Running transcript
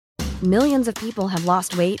Millions of people have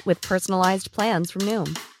lost weight with personalized plans from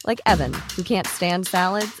Noom. Like Evan, who can't stand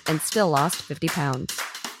salads and still lost 50 pounds.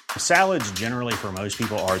 Salads generally for most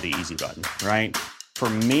people are the easy button, right? For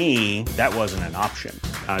me, that wasn't an option.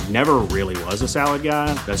 I never really was a salad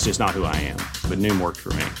guy. That's just not who I am. But Noom worked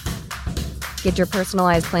for me. Get your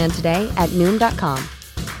personalized plan today at Noom.com.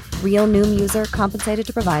 Real Noom user compensated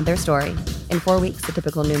to provide their story. In 4 weeks, the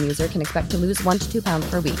typical Noom user can expect to lose 1 to 2 pounds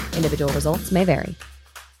per week. Individual results may vary.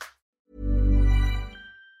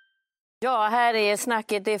 Ja, här är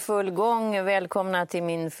snacket i full gång. Välkomna till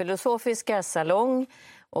min filosofiska salong.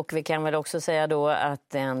 Och vi kan väl också säga då att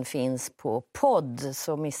den finns på podd,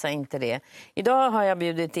 så missa inte det. Idag har jag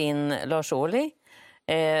bjudit in Lars Ohly,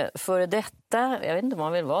 före detta, jag vet inte om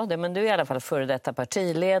man vill vara det, men du är i alla fall före detta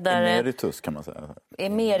partiledare. Emeritus kan man säga.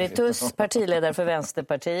 Emeritus, partiledare för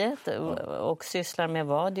Vänsterpartiet och sysslar med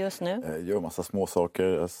vad just nu? Jag gör massa små saker,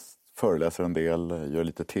 jag föreläser en del, gör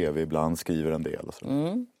lite tv ibland, skriver en del. Och så.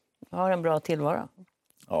 Har en bra tillvaro?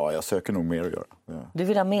 Ja, jag söker nog mer att göra. Ja. Du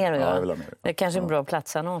vill ha mer att göra? Ja, jag vill ha mer. Det är kanske en bra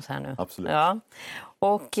platsannons här nu. Absolut. Ja.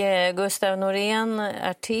 Och Gustaf Norén,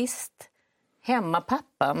 artist,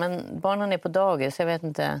 hemmapappa, men barnen är på dagis, jag vet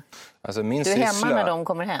inte. Alltså min du är hemma när de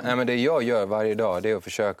kommer hem? Nej, men det jag gör varje dag, det är att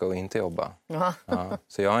försöka att inte jobba. Ja.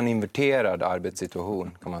 Så jag har en inverterad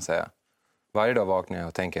arbetssituation, kan man säga. Varje dag vaknar jag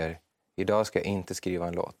och tänker, idag ska jag inte skriva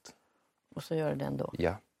en låt. Och så gör du det ändå?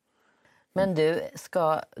 Ja. Men du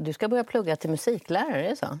ska börja plugga till musiklärare, är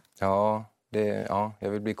det så? Ja, jag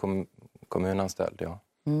vill bli kommunanställd, ja.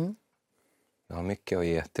 Jag har mycket att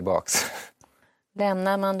ge tillbaks.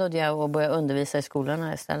 Lämnar man då det och börjar undervisa i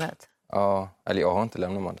skolorna istället? Ja, eller jag har inte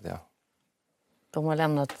lämnat man det. Det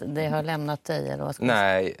har lämnat dig, eller vad ska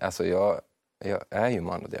Nej, alltså jag är ju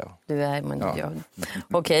man och det. Du är man och jag.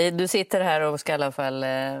 Okej, du sitter här och ska i alla fall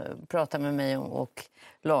prata med mig och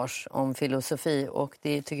Lars om filosofi, och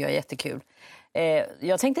det tycker jag är jättekul.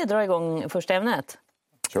 Jag tänkte dra igång första ämnet.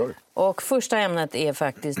 Kör. Och första ämnet är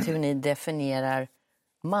faktiskt hur ni definierar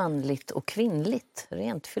manligt och kvinnligt,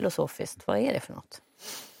 rent filosofiskt. Vad är det för något?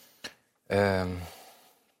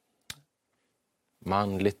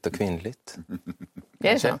 Manligt och kvinnligt.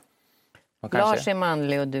 Är det så? Lars är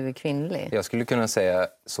manlig och du är kvinnlig. Jag skulle kunna säga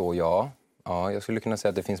så, ja. Jag skulle kunna säga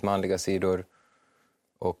att det finns manliga sidor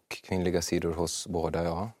och kvinnliga sidor hos båda,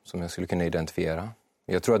 ja, som jag skulle kunna identifiera.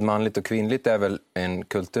 Jag tror att manligt och kvinnligt är väl en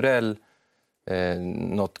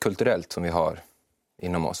något kulturellt som vi har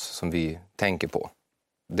inom oss, som vi tänker på.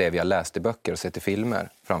 Det vi har läst i böcker och sett i filmer,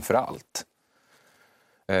 framför allt.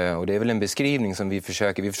 Och det är väl en beskrivning som vi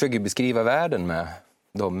försöker beskriva världen med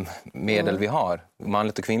de medel vi har.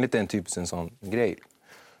 Manligt och kvinnligt är en typisk en sån grej.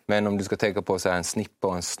 Men om du ska tänka på så här en snippa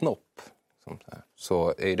och en snopp,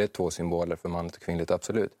 så är det 2 symboler för manligt och kvinnligt,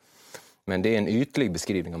 absolut. Men det är en ytlig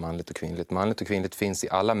beskrivning av manligt och kvinnligt. Manligt och kvinnligt finns i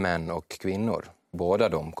alla män och kvinnor. Båda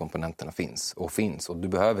de komponenterna finns. Och du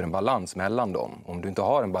behöver en balans mellan dem. Om du inte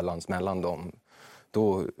har en balans mellan dem,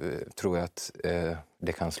 då tror jag att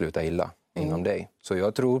det kan sluta illa inom dig. Så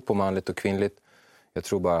jag tror på manligt och kvinnligt. Jag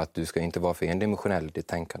tror bara att du ska inte vara för endimensionell i ditt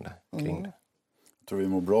tänkande kring det. Jag tror vi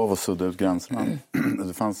mår bra av att sudda ut gränserna.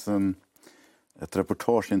 Det fanns ett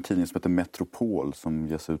reportage i en tidning som heter Metropol, som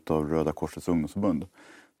ges ut av Röda Korsets ungdomsförbund,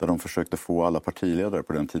 där de försökte få alla partiledare,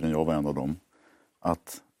 på den tiden jag var en av dem,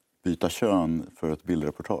 att byta kön för ett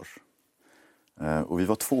bildreportage. Och vi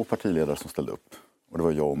var 2 partiledare som ställde upp. Och det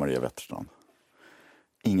var jag och Maria Wetterstrand.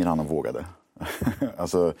 Ingen annan vågade.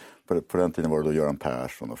 Alltså, på den tiden var det då Göran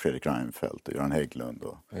Persson och Fredrik Reinfeldt och Göran Hägglund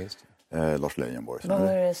och Lars Leijonborg. Vad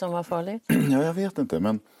var det som var farligt? Ja, jag vet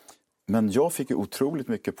inte. Men jag fick ju otroligt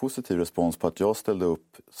mycket positiv respons på att jag ställde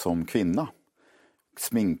upp som kvinna.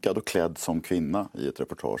 Sminkad och klädd som kvinna i ett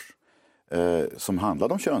reportage. Som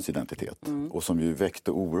handlade om könsidentitet. Och som ju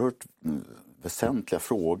väckte oerhört väsentliga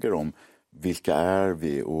frågor om vilka är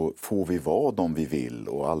vi och får vi vara de vi vill,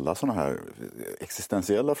 och alla såna här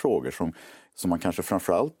existentiella frågor som man kanske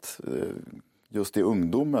framförallt just i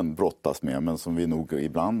ungdomen brottas med, men som vi nog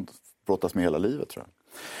ibland brottas med hela livet, tror jag.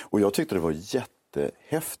 Och jag tyckte det var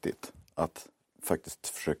jättehäftigt att faktiskt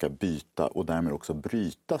försöka byta och därmed också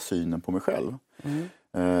bryta synen på mig själv.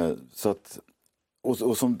 Så att,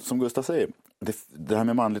 och som Gustaf säger, det här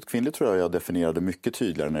med manligt och kvinnligt tror jag definierade mycket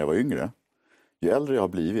tydligare när jag var yngre. Ju äldre jag har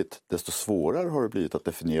blivit, desto svårare har det blivit att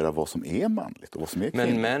definiera vad som är manligt och vad som är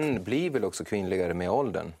kvinnligt. Men män blir väl också kvinnligare med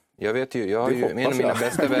åldern? Jag vet ju, en av mina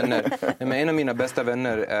bästa vänner, en av mina bästa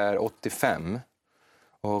vänner är 85.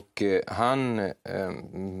 Och han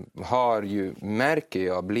har ju, märker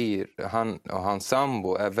jag, han och hans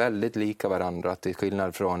sambo är väldigt lika varandra. Till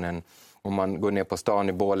skillnad från om man går ner på stan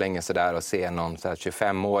i Borlänge så där och ser någon så här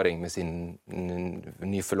 25-åring med sin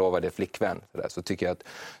nyförlovade flickvän så tycker jag att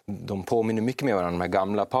de påminner mycket mer varandra, de här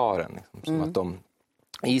gamla paren. Liksom, som att de,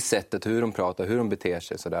 i sättet hur de pratar, hur de beter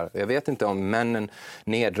sig. Så där. Jag vet inte om männen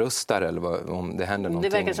nedrustar eller om det händer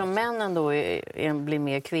någonting. Det verkar som männen då blir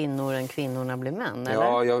mer kvinnor än kvinnorna blir män,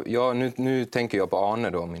 eller? Ja, nu tänker jag på Arne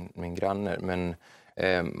då, min granne. Men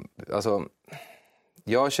alltså,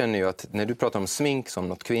 jag känner ju att när du pratar om smink som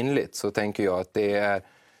något kvinnligt så tänker jag att det är...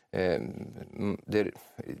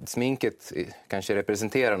 sminket kanske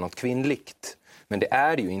representerar något kvinnligt. Men det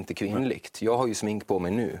är ju inte kvinnligt. Jag har ju smink på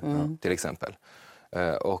mig nu, till exempel.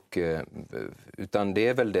 Utan det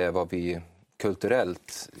är väl det vad vi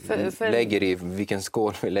kulturellt lägger i vilken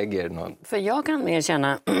skål vi lägger något. För jag kan mer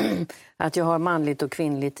känna att jag har manligt och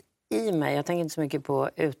kvinnligt i mig. Jag tänker inte så mycket på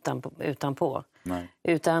utanpå. Nej.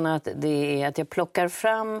 Utan att det är att jag plockar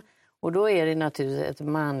fram, och då är det naturligtvis ett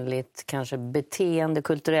manligt kanske beteende,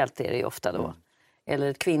 kulturellt är det ju ofta då. Eller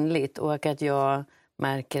ett kvinnligt, och att jag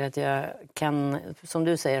märker att jag kan, som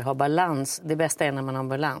du säger, ha balans. Det bästa är när man har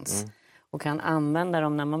balans. Och kan använda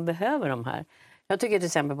dem när man behöver dem här. Jag tycker till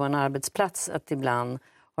exempel på en arbetsplats att ibland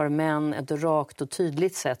har män ett rakt och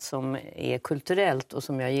tydligt sätt som är kulturellt och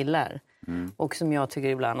som jag gillar. Och som jag tycker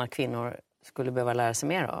ibland att kvinnor skulle behöva lära sig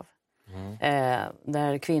mer av.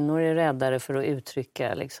 Där kvinnor är räddare för att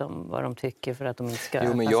uttrycka liksom, vad de tycker för att de inte ska...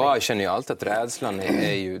 Jo, men jag känner ju alltid att rädslan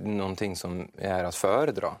är ju någonting som är att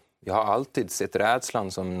föredra. Jag har alltid sett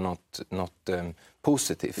rädslan som något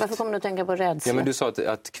positivt. Varför kommer du att tänka på rädsla? Ja, men du sa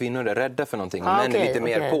att kvinnor är rädda för någonting. Män är lite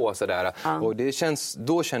mer på sådär. Och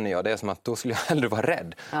då känner jag det som att då skulle jag hellre vara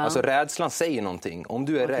rädd. Alltså rädslan säger någonting. Om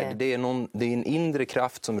du är rädd, det är en inre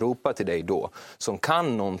kraft som ropar till dig då. Som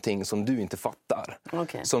kan någonting som du inte fattar.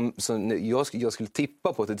 Jag skulle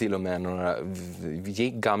tippa på att det till och med några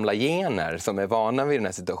gamla gener som är vana vid den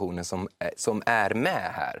här situationen som är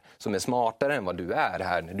med här. Som är smartare än vad du är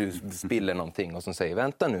här när du spiller någonting och som säger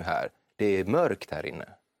vänta nu här. Det är mörkt här inne.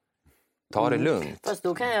 Ta det lugnt. Fast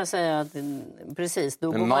då kan jag säga att precis,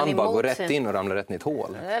 då en går man man bara går rätt in och ramlar rätt i ett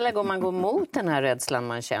hål. Eller går man gå mot den här rädslan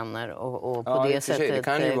man känner och på det sättet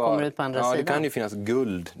kommer ut på andra sidan. Det kan ju finnas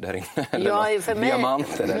guld där inne. Eller för mig,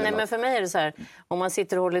 diamanter. Nej, men för mig är det så här, om man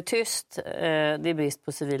sitter och håller tyst, det är brist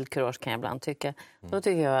på civilt kurage kan jag ibland tycka. Då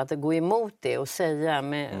tycker jag att det går emot det och säga,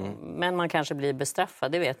 men man kanske blir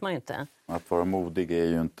bestraffad, det vet man ju inte. Att vara modig är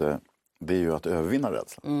ju inte... Det är ju att övervinna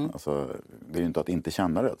rädslan. Alltså, det är ju inte att inte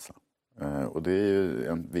känna rädslan. Och det är ju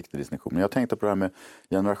en viktig distinktion. Men jag tänkte på det här med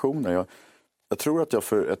generationer. Jag tror att jag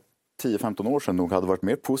för 10-15 år sedan nog hade varit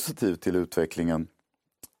mer positiv till utvecklingen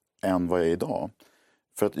än vad jag är idag.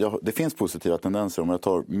 För att det finns positiva tendenser. Om jag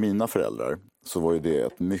tar mina föräldrar så var ju det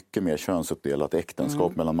ett mycket mer könsuppdelat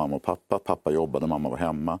äktenskap mellan mamma och pappa. Pappa jobbade, mamma var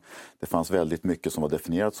hemma. Det fanns väldigt mycket som var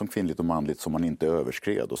definierat som kvinnligt och manligt som man inte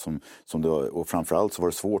överskred. Och framförallt så var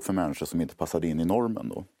det svårt för människor som inte passade in i normen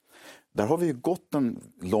då. Där har vi ju gått en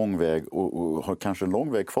lång väg och har kanske en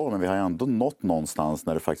lång väg kvar, men vi har ändå nått någonstans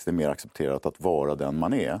när det faktiskt är mer accepterat att vara den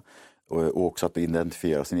man är. Och också att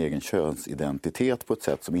identifiera sin egen könsidentitet på ett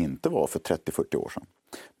sätt som inte var för 30-40 år sedan.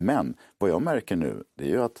 Men vad jag märker nu, det är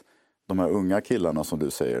ju att de här unga killarna som du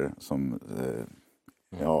säger, som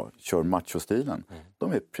kör machostilen,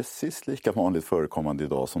 de är precis lika vanligt förekommande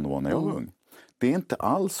idag som de var när jag var ung. Det är inte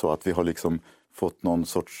alls så att vi har liksom fått någon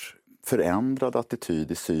sorts förändrad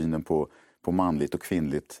attityd i synen på manligt och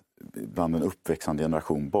kvinnligt bland en uppväxande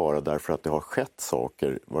generation bara därför att det har skett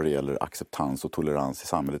saker vad det gäller acceptans och tolerans i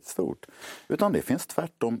samhället stort. Utan det finns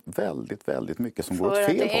tvärtom väldigt, väldigt mycket som går åt fel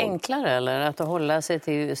håll. För att det är enklare eller att hålla sig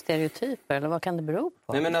till stereotyper eller vad kan det bero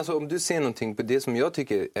på? Nej, men alltså, om du ser någonting på det som jag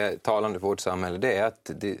tycker är talande för vårt samhälle, det är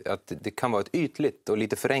att det kan vara ett ytligt och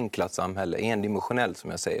lite förenklat samhälle, endimensionellt som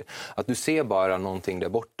jag säger. Att du ser bara någonting där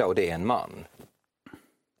borta och det är en man.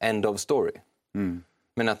 End of story.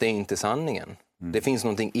 Men att det är inte sanningen. Det finns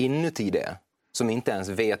någonting inuti det som inte ens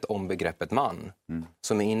vet om begreppet man.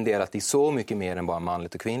 Som är indelat i så mycket mer än bara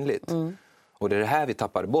manligt och kvinnligt. Och det är det här vi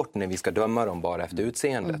tappar bort när vi ska döma dem bara efter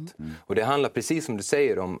utseendet. Och det handlar precis som du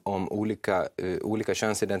säger om olika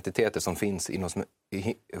könsidentiteter som finns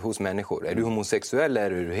hos människor. Är du homosexuell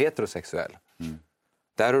eller är du heterosexuell?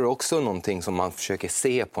 Där är det också någonting som man försöker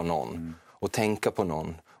se på någon och tänka på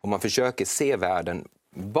någon. Och man försöker se världen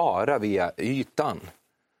bara via ytan.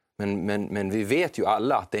 Men vi vet ju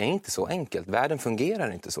alla att det är inte så enkelt. Världen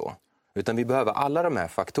fungerar inte så. Utan vi behöver alla de här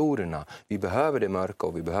faktorerna. Vi behöver det mörka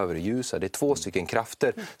och vi behöver det ljusa. Det är 2 stycken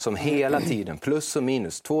krafter som hela tiden, plus och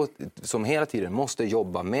minus, som hela tiden måste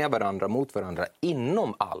jobba med varandra, mot varandra,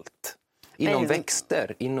 inom allt. Inom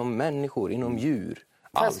växter, inom människor, inom djur.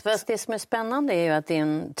 Fast det som är spännande är ju att det är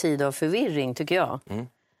en tid av förvirring, tycker jag.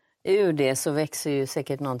 ur det så växer ju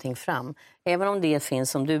säkert någonting fram. Även om det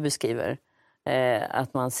finns som du beskriver.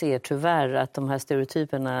 Att man ser tyvärr att de här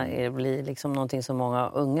stereotyperna blir liksom någonting som många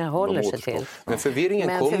unga håller sig till. Men förvirringen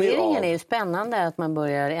är ju spännande att man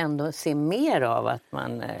börjar ändå se mer av att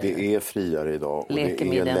man det är friare idag och det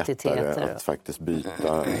är lättare att faktiskt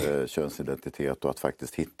byta könsidentitet och att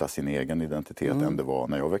faktiskt hitta sin egen identitet än det var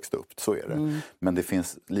när jag växte upp. Så är det. Men det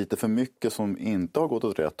finns lite för mycket som inte har gått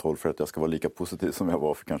åt rätt håll för att jag ska vara lika positiv som jag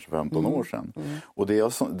var för kanske 15 år sedan. Och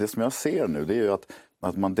det som jag ser nu, det är ju att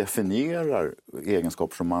man definierar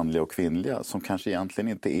egenskaper som manliga och kvinnliga som kanske egentligen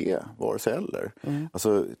inte är vare sig eller.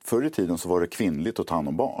 Alltså, förr i tiden så var det kvinnligt att ta hand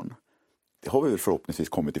om barn. Det har vi väl förhoppningsvis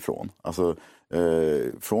kommit ifrån. Alltså,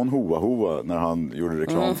 från Hoa när han gjorde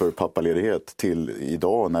reklam för pappaledighet till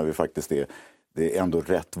idag när vi faktiskt det är ändå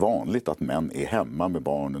rätt vanligt att män är hemma med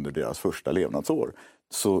barn under deras första levnadsår.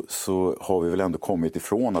 Så har vi väl ändå kommit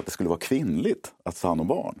ifrån att det skulle vara kvinnligt att ta hand om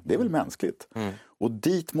barn. Det är väl mänskligt. Och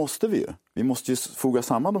dit måste vi ju. Vi måste ju foga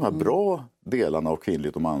samman de här bra delarna av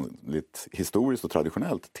kvinnligt och manligt historiskt och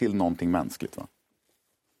traditionellt till någonting mänskligt, va?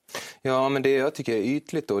 Ja, men det jag tycker är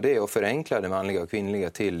ytligt då, det är att förenkla det manliga och kvinnliga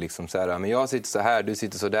till liksom så här, men jag sitter så här, du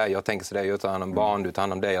sitter så där, jag tänker så där, jag tar hand om barn, du tar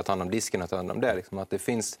hand om det, jag tar hand om disken och tar hand om det. Liksom att det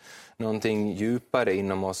finns någonting djupare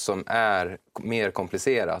inom oss som är mer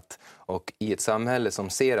komplicerat. Och i ett samhälle som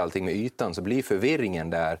ser allting med ytan så blir förvirringen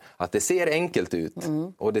där att det ser enkelt ut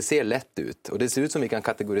och det ser lätt ut. Och det ser ut som vi kan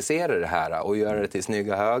kategorisera det här och göra det till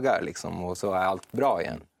snygga högar liksom, och så är allt bra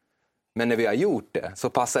igen. Men när vi har gjort det så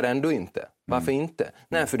passar det ändå inte. Varför inte?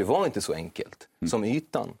 Nej, för det var inte så enkelt som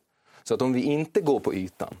ytan. Så att om vi inte går på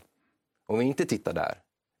ytan, om vi inte tittar där,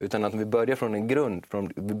 utan att vi börjar från en grund,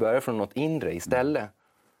 vi börjar från något inre istället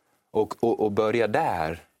och börjar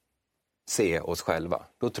där se oss själva,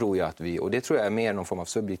 då tror jag att och det tror jag är mer någon form av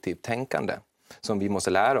subjektivt tänkande som vi måste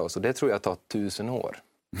lära oss, och det tror jag tar 1000 år.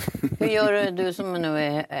 Hur gör du som nu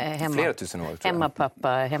är hemma? Flera tusen år, tror jag. Hemmapappa,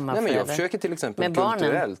 hemmafäder. Nej, men jag försöker till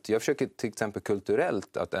exempel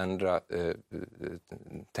kulturellt att ändra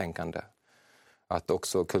tänkande. Att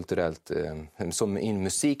också kulturellt, som i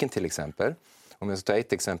musiken till exempel. Om jag ska ta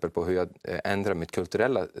ett exempel på hur jag ändrar mitt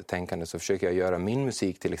kulturella tänkande, så försöker jag göra min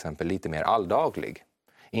musik till exempel lite mer alldaglig.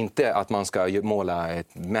 Inte att man ska måla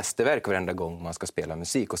ett mästerverk varenda gång man ska spela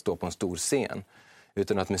musik och stå på en stor scen.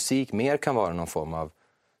 Utan att musik mer kan vara någon form av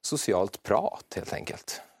socialt prat helt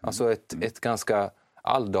enkelt. Alltså ett ganska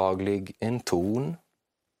alldaglig, en ton,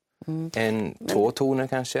 två toner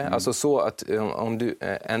kanske. Alltså så att om du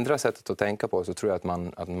ändrar sättet att tänka på, så tror jag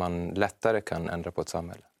att man lättare kan ändra på ett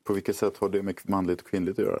samhälle. På vilket sätt har det med manligt och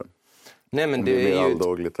kvinnligt att göra? Nej, men om det är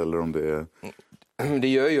alldagligt eller om det är... Det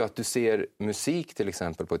gör ju att du ser musik till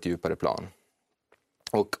exempel på ett djupare plan.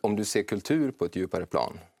 Och om du ser kultur på ett djupare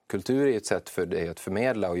plan. Kultur är ett sätt för dig att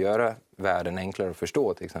förmedla och göra världen enklare att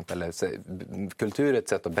förstå till exempel. Kultur är ett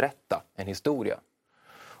sätt att berätta en historia.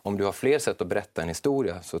 Om du har fler sätt att berätta en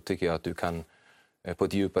historia, så tycker jag att du kan på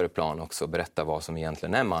ett djupare plan också berätta vad som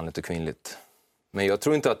egentligen är manligt och kvinnligt. Men jag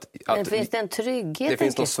tror inte att finns det en trygghet? Det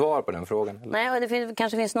finns något svar på den frågan. Eller? Nej, och det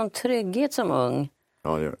kanske finns någon trygghet som ung.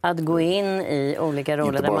 Ja, att gå in i olika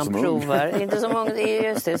roller där man provar. Inte som ung,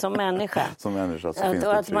 just det, som människa. Som människa så finns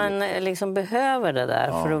och att man liksom behöver det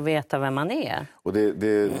där för att veta vem man är. Och det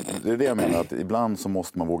är det jag menar, att ibland så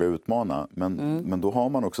måste man våga utmana. Men då har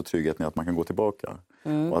man också tryggheten i att man kan gå tillbaka.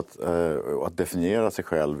 Och att definiera sig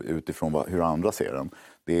själv utifrån hur andra ser den.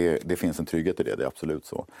 Det finns en trygghet i det är absolut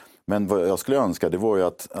så. Men vad jag skulle önska, det var ju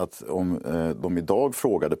att om de idag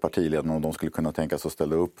frågade partiledarna om de skulle kunna tänka sig att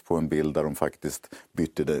ställa upp på en bild där de faktiskt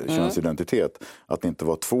bytte könsidentitet. Att det inte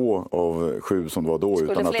var 2 av 7 som det var då.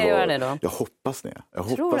 Skulle utan att fler göra det då? Jag hoppas det.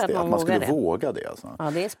 Att man skulle våga det. Alltså.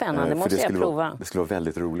 Ja, det är spännande. Det måste jag prova. Det skulle vara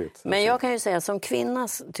väldigt roligt. Men jag kan ju säga, som kvinna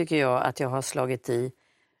tycker jag att jag har slagit i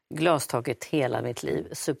glastaket hela mitt liv.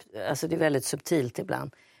 Alltså det är väldigt subtilt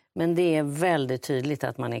ibland. Men det är väldigt tydligt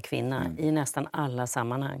att man är kvinna i nästan alla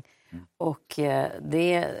sammanhang. Och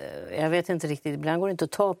jag vet inte riktigt, ibland går det inte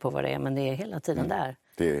att ta på vad det är, men det är hela tiden där.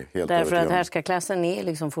 Det är helt därför att härskarklassen är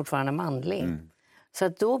liksom fortfarande manlig. Så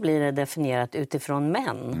att då blir det definierat utifrån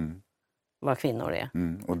män. Vad kvinnor är.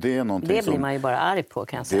 Och det är det blir man ju bara arg på,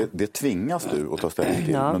 kan jag säga. Det tvingas du att ta ställning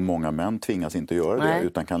till. Men många män tvingas inte göra det,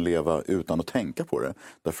 utan kan leva utan att tänka på det.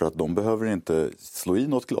 Därför att de behöver inte slå i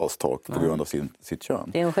något glastak på grund av sitt kön.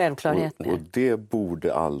 Det är en självklarhet med. Och det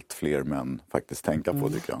borde allt fler män faktiskt tänka på,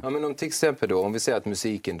 tycker jag. Ja, men till exempel då, om vi säger att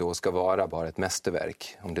musiken då ska vara bara ett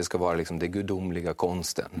mästerverk. Om det ska vara liksom det gudomliga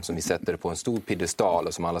konsten som vi sätter på en stor piedestal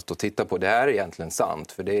och som alla står och tittar på. Det här är egentligen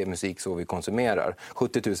sant, för det är musik så vi konsumerar.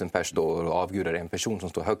 70 000 pers då avgudar en person som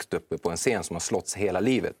står högst uppe på en scen som har slåtts hela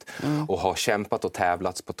livet och har kämpat och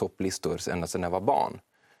tävlats på topplistor ända sedan jag var barn.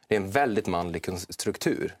 Det är en väldigt manlig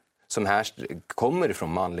struktur som här kommer ifrån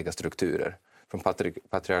manliga strukturer, från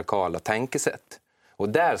patriarkala tänkesätt. Och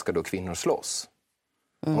där ska då kvinnor slåss.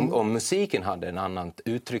 Om musiken hade en annan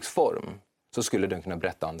uttrycksform så skulle den kunna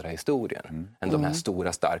berätta andra historier än de här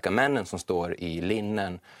stora starka männen som står i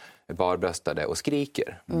linnen, barbröstade och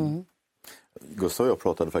skriker. Gustaf och jag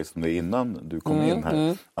pratade faktiskt om det innan du kom in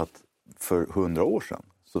här, att för 100 år sedan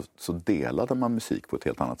så delade man musik på ett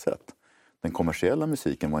helt annat sätt. Den kommersiella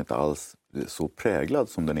musiken var inte alls så präglad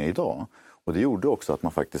som den är idag. Och det gjorde också att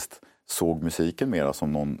man faktiskt såg musiken mera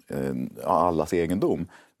som allas egendom.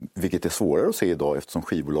 Vilket är svårare att se idag eftersom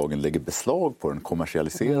skivbolagen lägger beslag på den,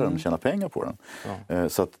 kommersialiserar den och tjänar pengar på den. Ja.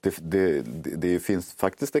 Så att det finns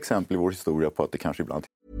faktiskt exempel i vår historia på att det kanske ibland...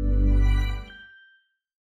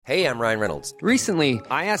 Hey, I'm Ryan Reynolds. Recently,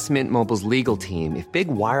 I asked Mint Mobile's legal team if big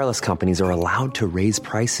wireless companies are allowed to raise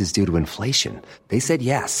prices due to inflation. They said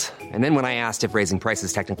yes. And then when I asked if raising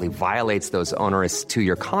prices technically violates those onerous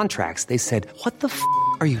 2-year contracts, they said, "What the f***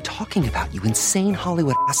 are you talking about, you insane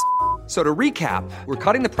Hollywood ass?" So to recap, we're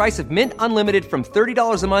cutting the price of Mint Unlimited from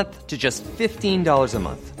 $30 a month to just $15 a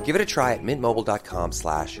month. Give it a try at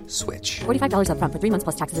mintmobile.com/switch. $45 up front for 3 months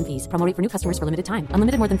plus taxes and fees. Promo rate for new customers for limited time.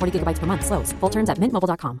 Unlimited more than 40 gigabytes per month. Slows full terms at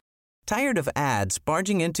mintmobile.com. Tired of ads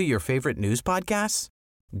barging into your favorite news podcasts?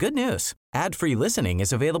 Good news. Ad-free listening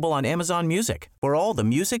is available on Amazon Music for all the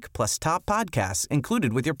music plus top podcasts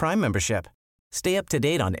included with your Prime membership. Stay up to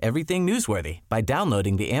date on everything newsworthy by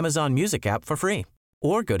downloading the Amazon Music app for free.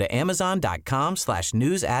 Or go to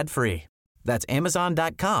amazon.com/news ad free. That's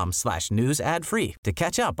amazon.com/news ad free to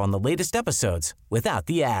catch up on the latest episodes without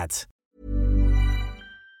the ads.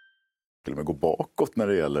 Till och med gå bakåt när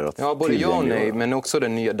det gäller att... Ja, både ja och nej, men också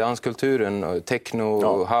den nya danskulturen,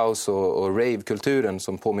 techno, house och rave-kulturen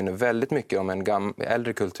som påminner väldigt mycket om en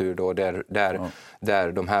äldre kultur då,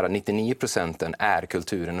 där de här 99% är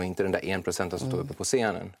kulturen och inte den där 1% som står uppe på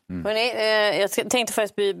scenen. Hörrni, jag tänkte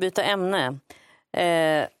faktiskt byta ämne.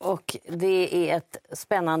 Och det är ett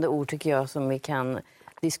spännande ord tycker jag som vi kan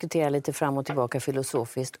diskutera lite fram och tillbaka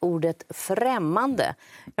filosofiskt. Ordet främmande.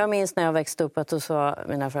 Jag minns när jag växte upp att då sa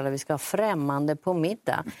mina föräldrar att vi ska ha främmande på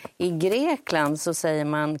middag. I Grekland så säger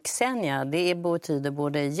man xenia. Det betyder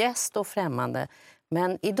både gäst och främmande.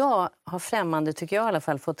 Men idag har främmande tycker jag i alla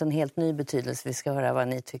fall fått en helt ny betydelse. Vi ska höra vad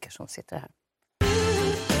ni tycker som sitter här.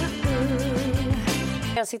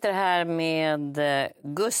 Jag sitter här med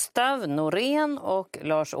Gustaf Norén och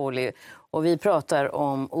Lars Ohly och vi pratar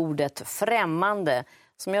om ordet främmande.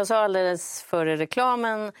 Som jag sa alldeles före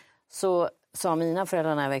reklamen så sa mina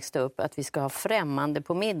föräldrar när jag växte upp att vi ska ha främmande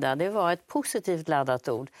på middag. Det var ett positivt laddat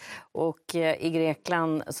ord. Och i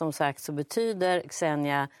Grekland som sagt så betyder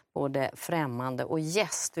xenia både främmande och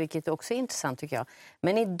gäst, vilket också är intressant tycker jag.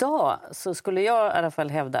 Men idag så skulle jag i alla fall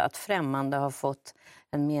hävda att främmande har fått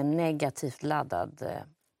en mer negativt laddad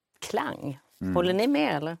klang. Håller ni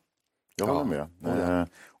med eller? Jag håller med.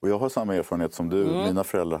 Och jag har samma erfarenhet som du. Mina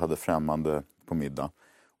föräldrar hade främmande på middag.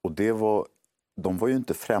 Och de var ju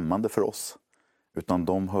inte främmande för oss. Utan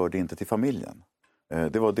de hörde inte till familjen.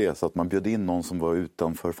 Det var det, så att man bjöd in någon som var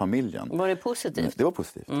utanför familjen. Var det positivt? Det var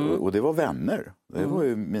positivt. Och det var vänner. Det var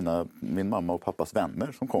ju min mamma och pappas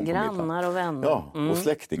vänner som kom på middag. Grannar och vänner. Ja, och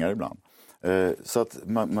släktingar ibland. Så att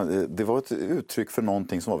det var ett uttryck för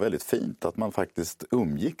någonting som var väldigt fint. Att man faktiskt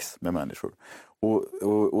umgicks med människor.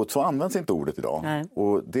 Och så används inte ordet idag. Nej.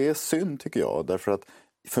 Och det är synd tycker jag. Därför att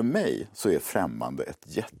för mig så är främmande ett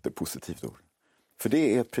jättepositivt ord. För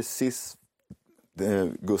det är precis...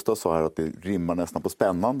 Gustaf sa här att det rimmar nästan på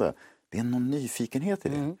spännande. Det är någon nyfikenhet i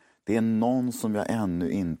det. Det är någon som jag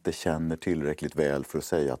ännu inte känner tillräckligt väl för att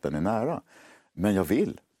säga att den är nära. Men jag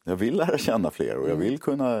vill lära känna fler och jag vill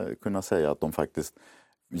kunna säga att de faktiskt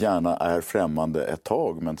gärna är främmande ett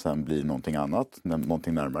tag men sen blir någonting annat,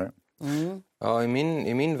 någonting närmare. Ja, i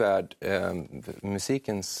min värld,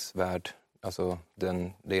 musikens värld, alltså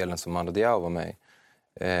den delen som Mando Diao var med,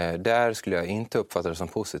 där skulle jag inte uppfatta det som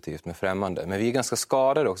positivt med främmande. Men vi är ganska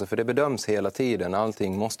skadade också för det bedöms hela tiden.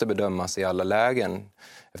 Allting måste bedömas i alla lägen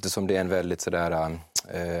eftersom det är en väldigt sådär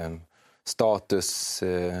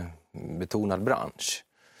statusbetonad bransch.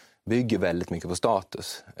 Bygger väldigt mycket på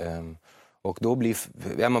status. Och då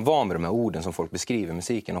är man van med de här orden som folk beskriver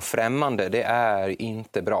musiken. Och främmande, det är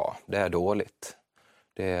inte bra. Det är dåligt.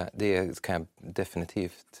 Det kan jag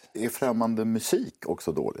definitivt... Är främmande musik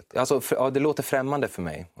också dåligt? Alltså, det låter främmande för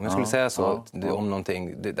mig. Om jag skulle säga så om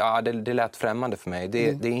någonting. Det lät främmande för mig. Det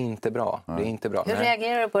är inte bra. Det är inte bra. Hur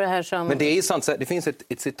reagerar du på det här som... Men det är sant. Det finns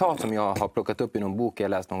ett citat som jag har plockat upp i någon bok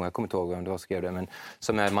jag läst någon gång. Jag kommer inte ihåg vem det var skrev det. Men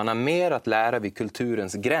som är, man har mer att lära vid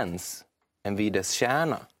kulturens gräns än vid dess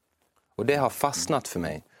kärna. Och det har fastnat för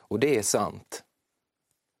mig. Och det är sant.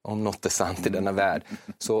 om något är sant i denna värld,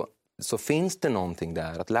 så finns det någonting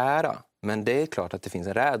där att lära. Men det är klart att det finns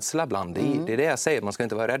en rädsla bland det. Det är det jag säger, man ska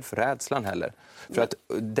inte vara rädd för rädslan heller. För att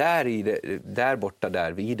där borta,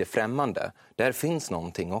 där vid det främmande, där finns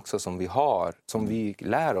någonting också som vi har, som vi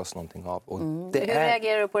lär oss någonting av. Och Hur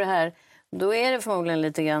reagerar du på det här? Då är det förmodligen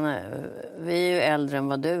lite grann, vi är ju äldre än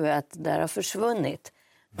vad du är, att det där har försvunnit.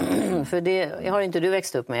 För det har inte du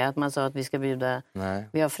växt upp med, att man sa att vi ska bjuda,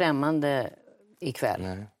 vi har främmande ikväll.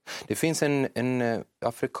 Nej. Det finns en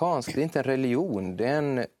afrikansk, det är inte en religion, det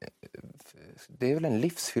är väl en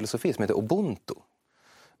livsfilosofi som heter Ubuntu.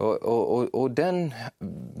 Och den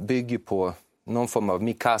bygger på någon form av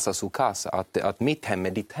mi casa su casa, att mitt hem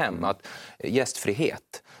är ditt hem, att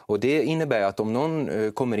gästfrihet. Och det innebär att om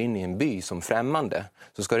någon kommer in i en by som främmande,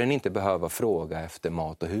 så ska den inte behöva fråga efter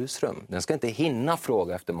mat och husrum. Den ska inte hinna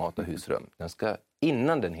fråga efter mat och husrum. Den ska,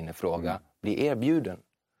 innan den hinner fråga, bli erbjuden.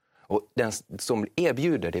 Och den som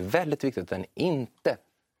erbjuder, det är väldigt viktigt att den inte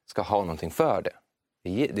ska ha någonting för det.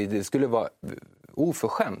 Det skulle vara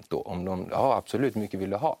oförskämt då om de absolut mycket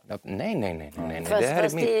vill ha. Nej. Det här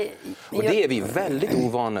är mitt. Och det är vi väldigt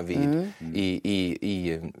ovana vid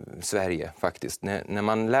i Sverige faktiskt. När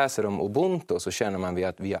man läser om Ubuntu så känner man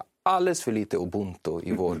att vi har alldeles för lite Ubuntu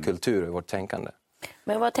i vår kultur och vårt tänkande.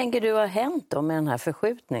 Men vad tänker du har hänt då med den här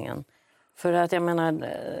förskjutningen? För att jag menar,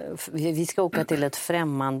 vi ska åka till ett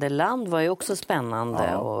främmande land var ju också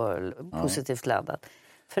spännande och positivt laddat.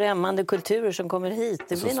 Främmande kulturer som kommer hit,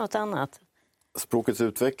 det blir något annat. Språkets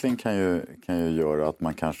utveckling kan ju göra att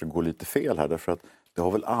man kanske går lite fel här. Därför att det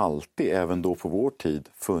har väl alltid, även då på vår tid,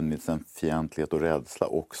 funnits en fientlighet och rädsla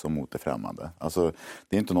också mot det främmande. Alltså,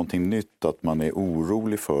 det är inte någonting nytt att man är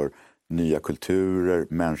orolig för nya kulturer,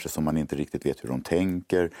 människor som man inte riktigt vet hur de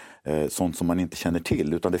tänker, sånt som man inte känner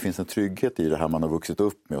till, utan det finns en trygghet i det här man har vuxit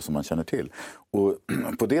upp med och som man känner till. Och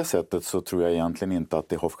på det sättet så tror jag egentligen inte att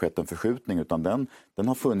det har skett en förskjutning, utan den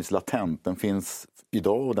har funnits latent, den finns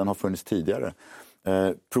idag och den har funnits tidigare.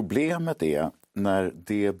 Problemet är när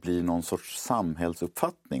det blir någon sorts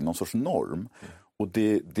samhällsuppfattning, någon sorts norm. Och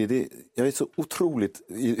jag är så otroligt,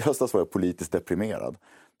 i höstas var jag politiskt deprimerad.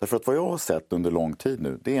 Därför att vad jag har sett under lång tid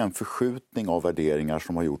nu, det är en förskjutning av värderingar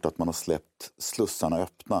som har gjort att man har släppt slussarna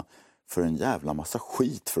öppna för en jävla massa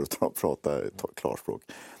skit, för att prata klarspråk.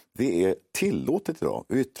 Det är tillåtet idag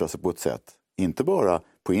att yttra sig på ett sätt, inte bara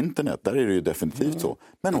på internet, där är det ju definitivt så,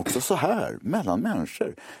 men också så här, mellan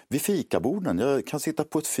människor. Vid fikaborden, jag kan sitta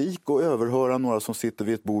på ett fik och överhöra några som sitter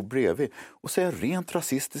vid ett bord bredvid och säga rent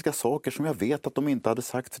rasistiska saker som jag vet att de inte hade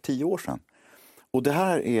sagt för 10 år sedan. Och det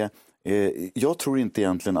här är... Jag tror inte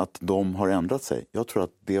egentligen att de har ändrat sig. Jag tror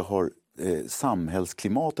att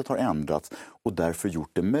samhällsklimatet har ändrats och därför gjort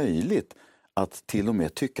det möjligt att till och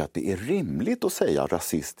med tycka att det är rimligt att säga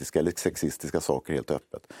rasistiska eller sexistiska saker helt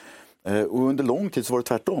öppet. Och under lång tid så var det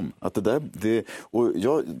tvärtom. Att det här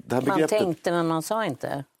begreppet... Man tänkte men man sa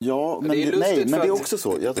inte. Ja, men det är också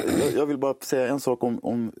så. Jag vill bara säga en sak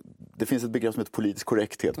om det finns ett begrepp som heter politisk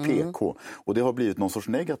korrekthet, PK. Och det har blivit någon sorts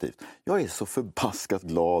negativt. Jag är så förbaskat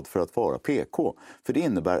glad för att vara PK. För det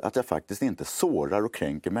innebär att jag faktiskt inte sårar och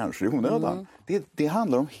kränker människor i onödan. Det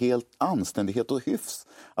handlar om helt anständighet och hyfs.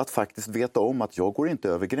 Att faktiskt veta om att jag går inte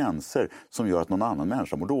över gränser som gör att någon annan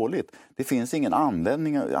människa mår dåligt. Det finns ingen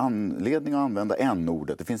anledning att använda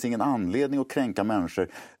n-ordet. Det finns ingen anledning att kränka människor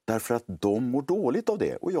därför att de mår dåligt av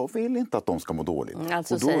det. Och jag vill inte att de ska må dåligt.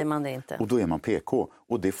 Alltså säger man det inte. Och då är man PK.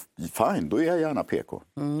 Och det är fine, då är jag gärna PK.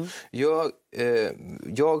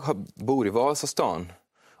 Jag bor i Vasastan.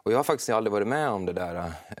 Och jag har faktiskt aldrig varit med om det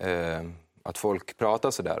där. Att folk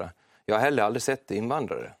pratar så där. Jag har heller aldrig sett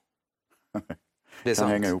invandrare. Det är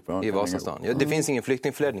sant, hänga ihop, i Vasastan. Det finns ingen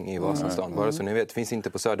flyktingförläggning i Vasastan, bara så ni vet. Det finns inte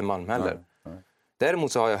på Södermalm heller. Nej.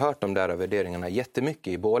 Däremot så har jag hört de där värderingarna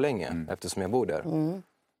jättemycket i Borlänge, eftersom jag bor där.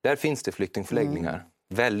 Där finns det flyktingförläggningar,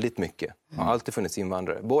 väldigt mycket. Det har alltid funnits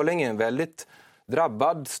invandrare. Borlänge är en väldigt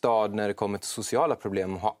drabbad stad när det kommer till sociala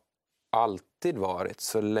problem. Har alltid varit,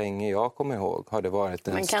 så länge jag kommer ihåg, har det varit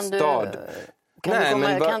en stad...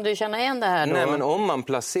 Kan du känna igen det här då? Nej, men om man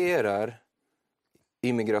placerar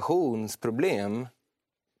immigrationsproblem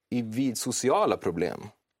vid sociala problem.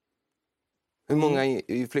 Hur många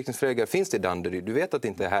flyktingförläggare finns det i Danderyd? Du vet att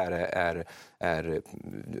inte det här är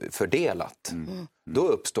fördelat. Då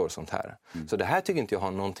uppstår sånt här. Så det här tycker inte jag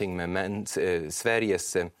har någonting med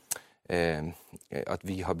Sveriges... att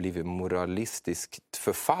vi har blivit moralistiskt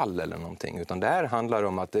förfall eller någonting, utan det här handlar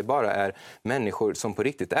om att det bara är människor som på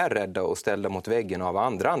riktigt är rädda och ställda mot väggen av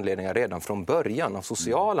andra anledningar redan från början, av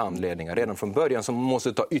sociala anledningar redan från början, som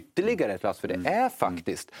måste ta ytterligare ett plats, för det är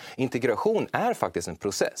faktiskt, integration är faktiskt en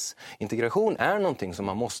process. Integration är någonting som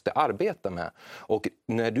man måste arbeta med, och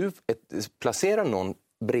när du placerar någon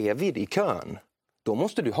bredvid i kön, då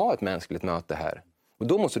måste du ha ett mänskligt möte här. Och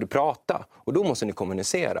då måste du prata och då måste ni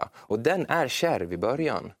kommunicera. Och den är kärv i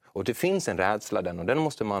början. Och det finns en rädsla den och den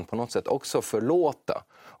måste man på något sätt också förlåta.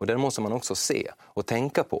 Och den måste man också se och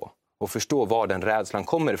tänka på. Och förstå var den rädslan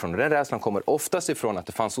kommer ifrån. Och den rädslan kommer oftast ifrån att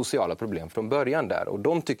det fanns sociala problem från början där. Och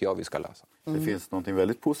de tycker jag vi ska lösa. Det finns något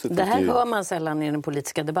väldigt positivt. Det här hör man sällan i den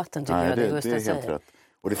politiska debatten tycker jag. Det är helt rätt.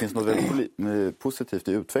 Och det finns något väldigt positivt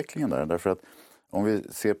i utvecklingen där. Därför att om vi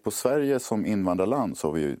ser på Sverige som invandrarland så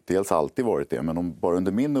har vi ju dels alltid varit det. Men bara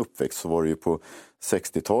under min uppväxt så var det ju på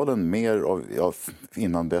 60-talen mer av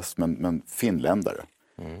innan dess men finländare.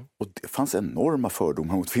 Och det fanns enorma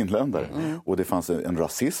fördomar mot finländare. Och det fanns en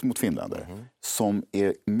rasism mot finländare som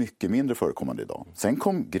är mycket mindre förekommande idag. Sen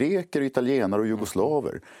kom greker, italienare och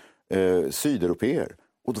jugoslaver, sydeuropeer.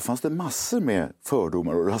 Och då fanns det massor med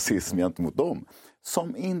fördomar och rasism gentemot dem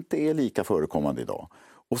som inte är lika förekommande idag.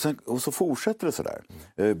 Och så fortsätter det sådär.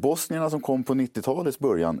 Bosnierna som kom på 90-talets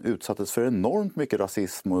början utsattes för enormt mycket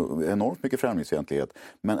rasism och enormt mycket främlingsfientlighet.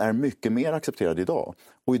 Men är mycket mer accepterade idag.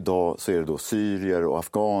 Och idag så är det då syrier och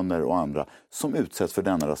afghaner och andra som utsätts för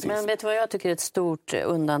denna rasism. Men vet du vad jag tycker är ett stort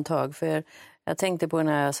undantag? För jag tänkte på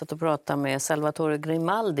när jag satt och pratade med Salvatore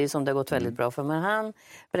Grimaldi som det har gått väldigt bra för. Men han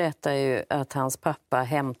berättar ju att hans pappa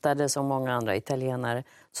hämtade som många andra italienare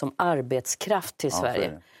som arbetskraft till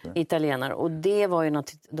Sverige. Italienare. Och det var ju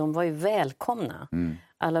de var ju välkomna.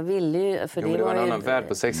 Alla ville ju... För det var en annan värld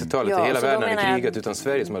på 60-talet. Hela världen hade krigat utan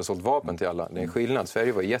Sverige som hade sålt vapen till alla. Det är en skillnad.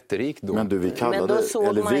 Sverige var jätterikt då. Men du,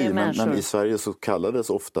 men i Sverige så kallades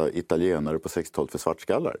ofta italienare på 60-talet för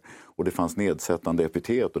svartskallar. Och det fanns nedsättande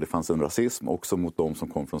epitet och det fanns en rasism också mot de som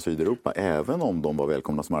kom från Sydeuropa. Även om de var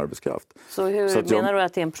välkomna som arbetskraft. Så hur menar du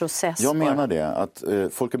att det är en process? Jag menar det. Att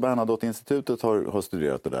Folke Bernadotte-institutet har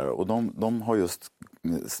studerat det där. Och de har just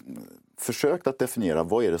försökt att definiera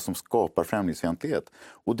vad är det som skapar främlingsfientlighet.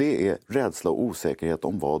 Och det är rädsla och osäkerhet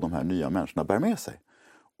om vad de här nya människorna bär med sig.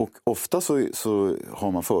 Och ofta så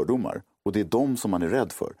har man fördomar. Och det är de som man är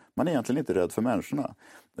rädd för. Man är egentligen inte rädd för människorna.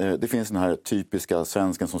 Det finns den här typiska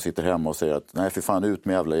svensken som sitter hemma och säger att nej för fan ut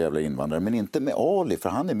med jävla invandrare. Men inte med Ali för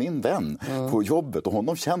han är min vän på jobbet och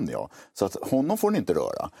honom känner jag. Så att honom får ni inte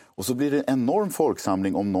röra. Och så blir det en enorm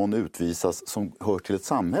folksamling om någon utvisas som hör till ett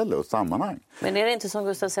samhälle och ett sammanhang. Men är det inte som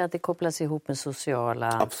Gustaf säger att det kopplas ihop med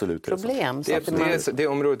sociala problem? Det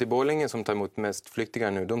området i Borlänge som tar emot mest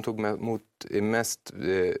flyktingar nu, de tog emot mest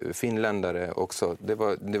finländare också. Det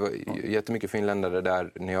var jättemycket finländare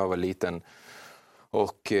där när jag var liten.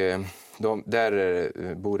 Och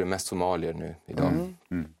där bor det mest somalier nu idag.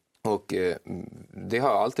 Och det har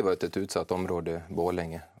alltid varit ett utsatt område,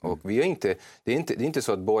 Borlänge. Och det är inte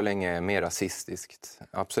så att Borlänge är mer rasistiskt.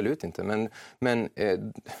 Absolut inte. Men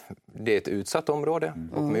det är ett utsatt område.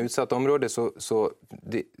 Och med utsatt område så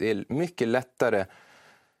det är mycket lättare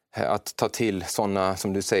att ta till sådana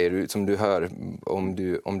som du säger, som du hör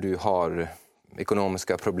om du har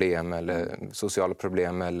ekonomiska problem eller sociala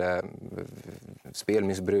problem eller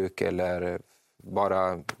spelmissbruk eller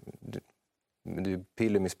bara du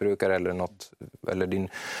pillermissbrukare eller något, eller din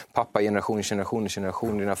pappa generation,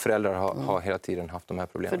 dina föräldrar har hela tiden haft de här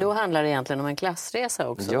problemen. För då handlar det egentligen om en klassresa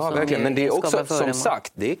också. Ja, verkligen. Men det är också, som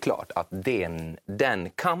sagt, det är klart att den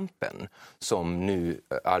kampen som nu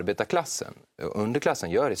arbetarklassen, underklassen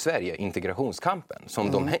gör i Sverige, integrationskampen,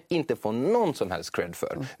 som de inte får någon som helst cred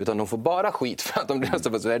för, utan de får bara skit för att de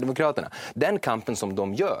röstar på Sverigedemokraterna. Den kampen som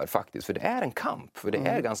de gör faktiskt, för det är en kamp, för det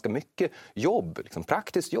är ganska mycket jobb, liksom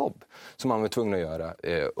praktiskt jobb som man var tvungen att göra.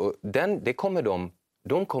 Och det kommer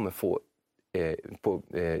de kommer få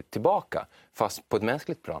tillbaka, fast på ett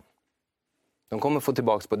mänskligt plan. De kommer få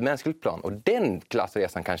tillbaka på ett mänskligt plan. Och den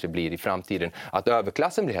klassresan kanske blir i framtiden att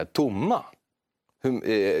överklassen blir helt tomma.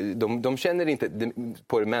 De känner inte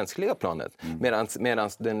på det mänskliga planet. Medan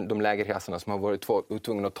de lägre klasserna som har varit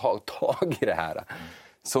tvungna att ta tag i det här.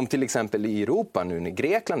 Som till exempel i Europa nu, när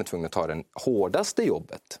Grekland är tvungna att ta det hårdaste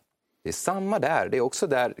jobbet. Det är samma där. Det är också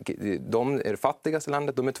där de är det fattigaste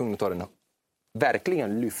landet. De är tvungna att ta den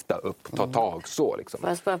verkligen lyfta upp, ta tag så liksom.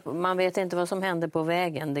 Fast man vet inte vad som händer på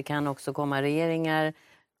vägen. Det kan också komma regeringar,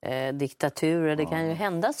 diktaturer. Det kan ju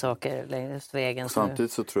hända saker längs vägen.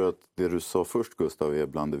 Samtidigt så tror jag att det du sa först, Gustaf, är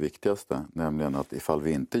bland det viktigaste. Nämligen att ifall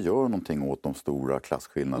vi inte gör någonting åt de stora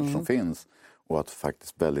klasskillnader som finns och att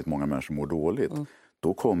faktiskt väldigt många människor mår dåligt.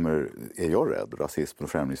 Då är jag rädd, rasism och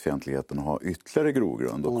främlingsfientligheten att ha ytterligare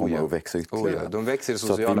grogrund och kommer att växa ytterligare. De växer i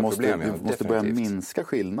sociala problem. Vi måste börja minska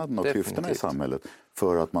skillnaden av klyftorna i samhället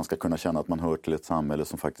för att man ska kunna känna att man hör till ett samhälle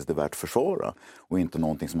som faktiskt är värt att försvara och inte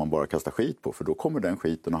någonting som man bara kastar skit på, för då kommer den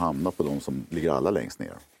skiten att hamna på de som ligger alla längst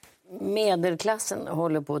ner. Medelklassen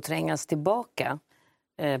håller på att trängas tillbaka.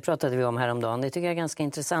 pratade vi om häromdagen. Det tycker jag är ganska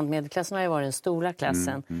intressant. Medelklassen har ju varit den stora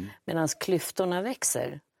klassen medan klyftorna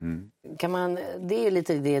växer. Det är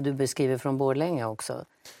lite det du beskriver från Borlänge också.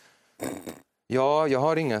 Ja, jag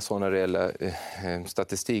har inga sådana reella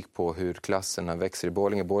statistik på hur klasserna växer i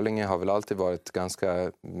Borlänge. Borlänge har väl alltid varit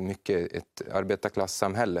ganska mycket ett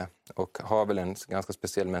arbetarklassamhälle och har väl en ganska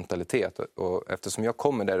speciell mentalitet. Och eftersom jag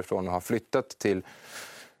kommer därifrån och har flyttat till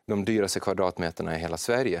de dyraste kvadratmeterna i hela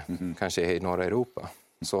Sverige, kanske i norra Europa,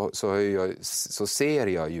 så ser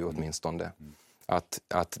jag ju åtminstone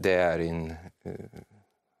att det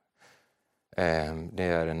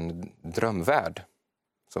är en drömvärld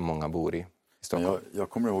som många bor i. Jag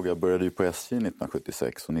kommer ihåg, jag började ju på SJ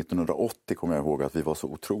 1976 och 1980 kommer jag ihåg att vi var så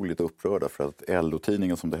otroligt upprörda för att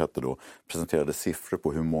LO-tidningen som det hette då presenterade siffror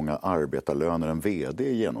på hur många arbetarlöner en vd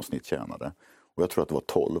i genomsnitt tjänade. Och jag tror att det var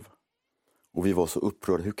 12. Och vi var så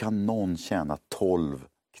upprörda, hur kan någon tjäna 12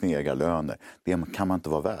 knegarlöner? Det kan man inte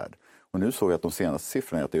vara värd. Och nu såg jag att de senaste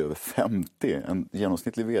siffrorna är att det är över 50. En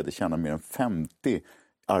genomsnittlig vd tjänar mer än 50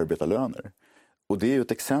 arbetarlöner. Och det är ju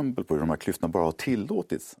ett exempel på hur de här klyftorna bara har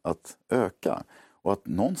tillåtits att öka. Och att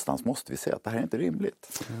någonstans måste vi säga att det här är inte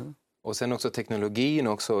rimligt. Och sen också teknologin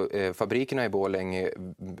också. Fabrikerna i Borlänge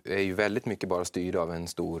är ju väldigt mycket bara styrda av en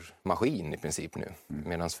stor maskin i princip nu.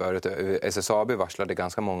 Medan förut SSAB varslade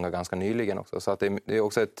ganska många ganska nyligen också. Så att det är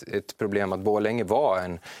också ett problem att Borlänge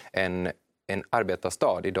var en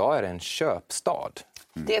arbetarstad. Idag är det en köpstad.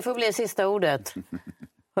 Det får bli sista ordet.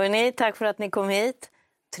 Hörrni, tack för att ni kom hit.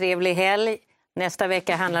 Trevlig helg. Nästa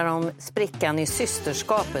vecka handlar det om sprickan i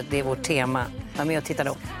systerskapet. Det är vårt tema. Var med och titta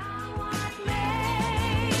då.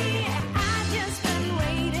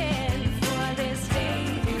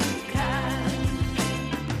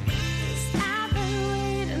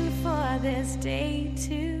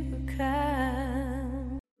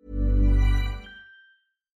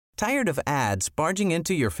 Tired of ads barging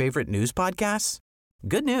into your favorite news podcasts?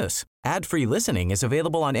 Good news. Ad-free listening is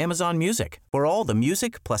available on Amazon Music for all the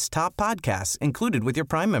music plus top podcasts included with your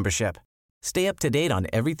Prime membership. Stay up to date on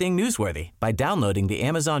everything newsworthy by downloading the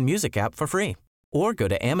Amazon Music app for free or go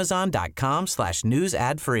to amazon.com/news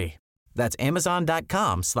ad free. That's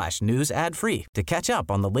amazon.com/news ad free to catch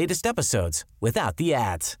up on the latest episodes without the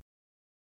ads.